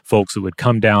of folks that would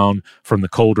come down from the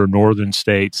colder northern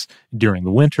states during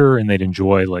the winter, and they'd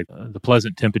enjoy the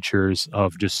pleasant temperatures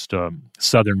of just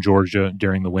southern Georgia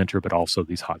during the winter, but also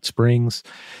these hot springs.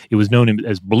 It was known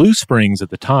as Blue Springs at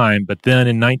the time, but then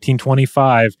in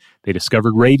 1925, they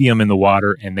discovered radium in the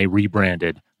water, and they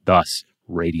rebranded, thus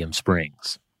Radium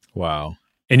Springs. Wow.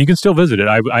 And you can still visit it.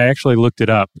 I actually looked it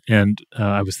up, and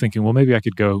I was thinking, well, maybe I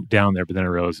could go down there, but then I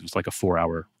realized it was like a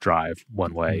 4-hour drive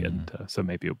one way, and so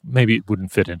maybe it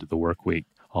wouldn't fit into the work week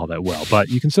all that well. But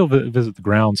you can still visit the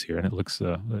grounds here, and it looks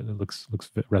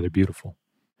rather beautiful.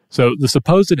 So the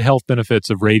supposed health benefits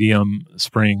of radium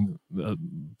spring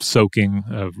soaking,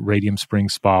 of radium spring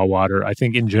spa water, I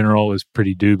think in general is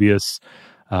pretty dubious.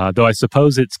 Though I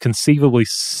suppose it's conceivably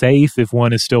safe if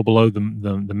one is still below the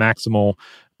maximal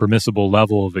permissible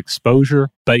level of exposure.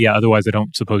 But yeah, otherwise I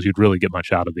don't suppose you'd really get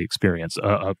much out of the experience,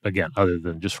 again, other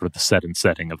than just sort of the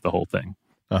setting of the whole thing.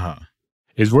 Uh-huh.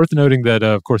 It's worth noting that,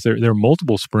 of course, there are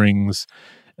multiple springs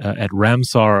at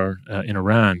Ramsar in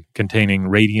Iran containing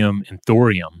radium and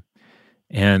thorium.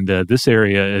 And this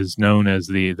area is known as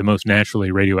the most naturally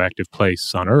radioactive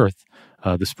place on Earth.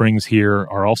 The springs here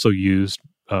are also used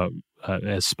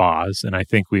as spas. And I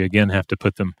think we, again, have to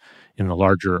put them in the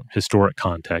larger historic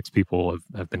context. People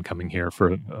have been coming here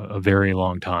for a very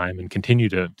long time and continue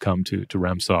to come to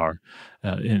Ramsar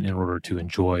in order to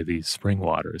enjoy these spring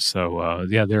waters. So,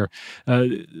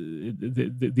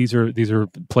 these are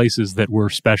places that were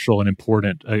special and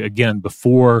important, again,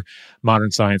 before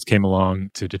modern science came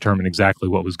along to determine exactly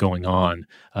what was going on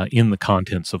in the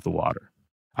contents of the water.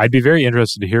 I'd be very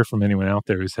interested to hear from anyone out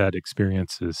there who's had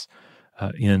experiences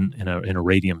in a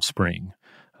radium spring,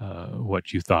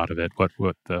 what you thought of it, what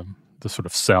the sort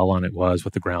of sell on it was,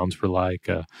 what the grounds were like.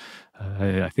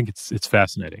 I think it's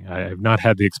fascinating. I have not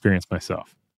had the experience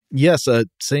myself. Yes,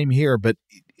 same here. But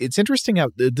it's interesting how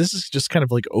this has just kind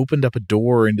of like opened up a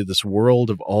door into this world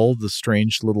of all the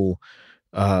strange little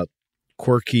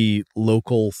quirky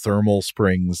local thermal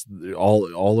springs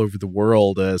all over the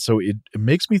world. So it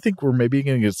makes me think we're maybe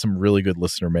going to get some really good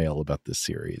listener mail about this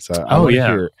series. I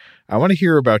want to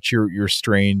hear about your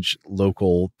strange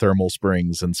local thermal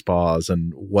springs and spas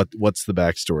and what's the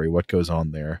backstory, what goes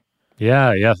on there.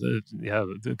 Yeah,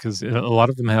 because a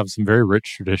lot of them have some very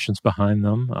rich traditions behind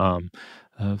them.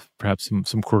 Perhaps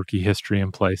some quirky history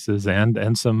in places,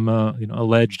 and some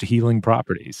alleged healing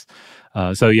properties.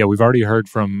 So we've already heard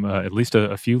from at least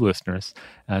a few listeners.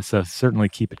 So certainly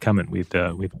keep it coming.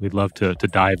 We'd love to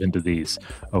dive into these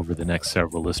over the next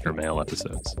several listener mail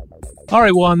episodes. All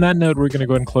right. Well, on that note, we're going to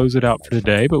go ahead and close it out for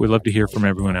today. But we'd love to hear from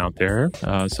everyone out there.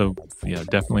 So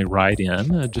definitely write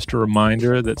in. Just a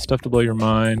reminder that Stuff to Blow Your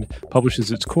Mind publishes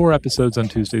its core episodes on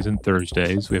Tuesdays and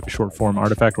Thursdays. We have a short form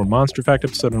artifact or monster fact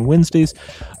episode on Wednesdays.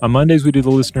 On Mondays, we do the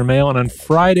listener mail, and on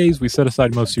Fridays, we set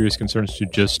aside most serious concerns to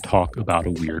just talk about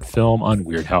a weird film on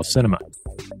Weird House Cinema.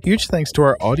 Huge thanks to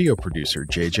our audio producer,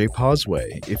 JJ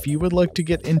Posway. If you would like to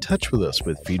get in touch with us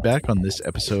with feedback on this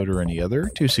episode or any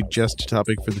other, to suggest a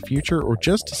topic for the future, or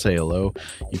just to say hello,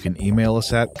 you can email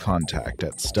us at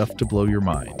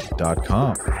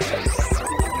contact@stufftoblowyourmind.com.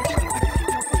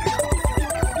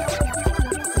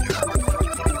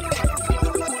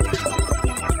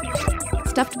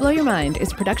 Stuff to Blow Your Mind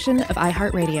is a production of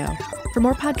iHeartRadio. For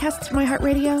more podcasts from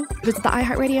iHeartRadio, visit the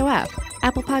iHeartRadio app,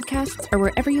 Apple Podcasts, or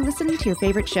wherever you listen to your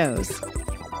favorite shows.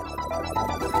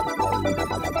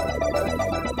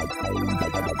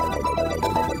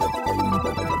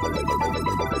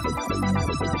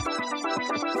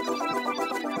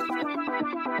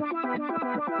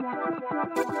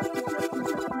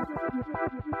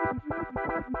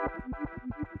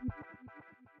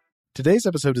 Today's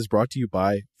episode is brought to you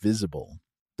by Visible.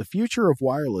 The future of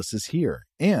wireless is here,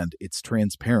 and it's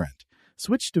transparent.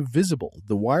 Switch to Visible,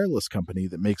 the wireless company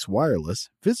that makes wireless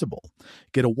visible.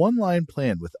 Get a one-line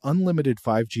plan with unlimited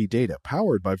 5G data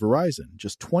powered by Verizon,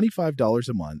 just $25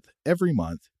 a month, every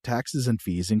month, taxes and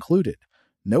fees included.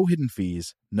 No hidden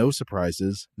fees, no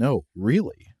surprises, no,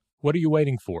 really. What are you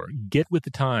waiting for? Get with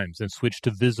the times and switch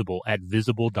to Visible at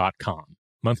Visible.com.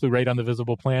 Monthly rate on the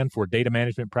Visible plan. For data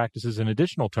management practices and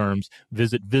additional terms,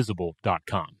 visit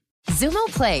Visible.com. Xumo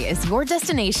Play is your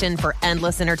destination for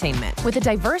endless entertainment. With a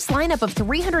diverse lineup of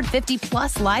 350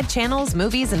 plus live channels,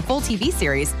 movies, and full TV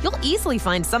series, you'll easily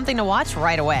find something to watch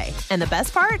right away. And the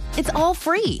best part? It's all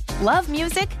free. Love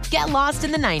music? Get lost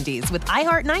in the 90s with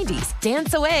iHeart 90s.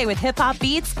 Dance away with hip-hop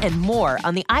beats and more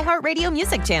on the iHeartRadio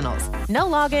music channels. No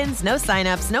logins, no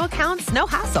signups, no accounts, no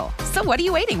hassle. So what are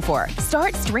you waiting for?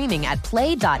 Start streaming at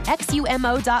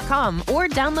play.xumo.com or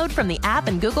download from the app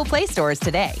and Google Play stores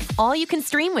today. All you can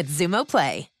stream with Xumo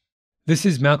Play. This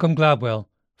is Malcolm Gladwell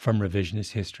from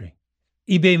Revisionist History.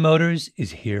 eBay Motors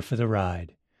is here for the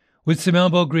ride. With some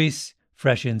elbow grease,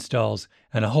 fresh installs,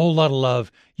 and a whole lot of love,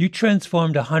 you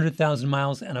transformed 100,000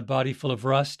 miles and a body full of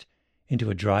rust into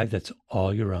a drive that's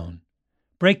all your own.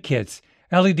 Brake kits,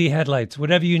 LED headlights,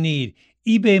 whatever you need,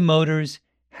 eBay Motors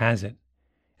has it.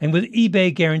 And with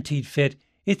eBay Guaranteed Fit,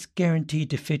 it's guaranteed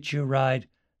to fit your ride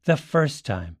the first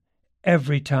time,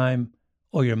 every time,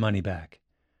 or your money back.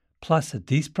 Plus, at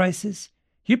these prices,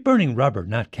 you're burning rubber,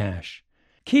 not cash.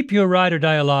 Keep your ride or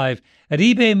die alive at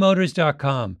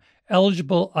ebaymotors.com.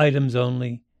 Eligible items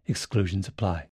only. Exclusions apply.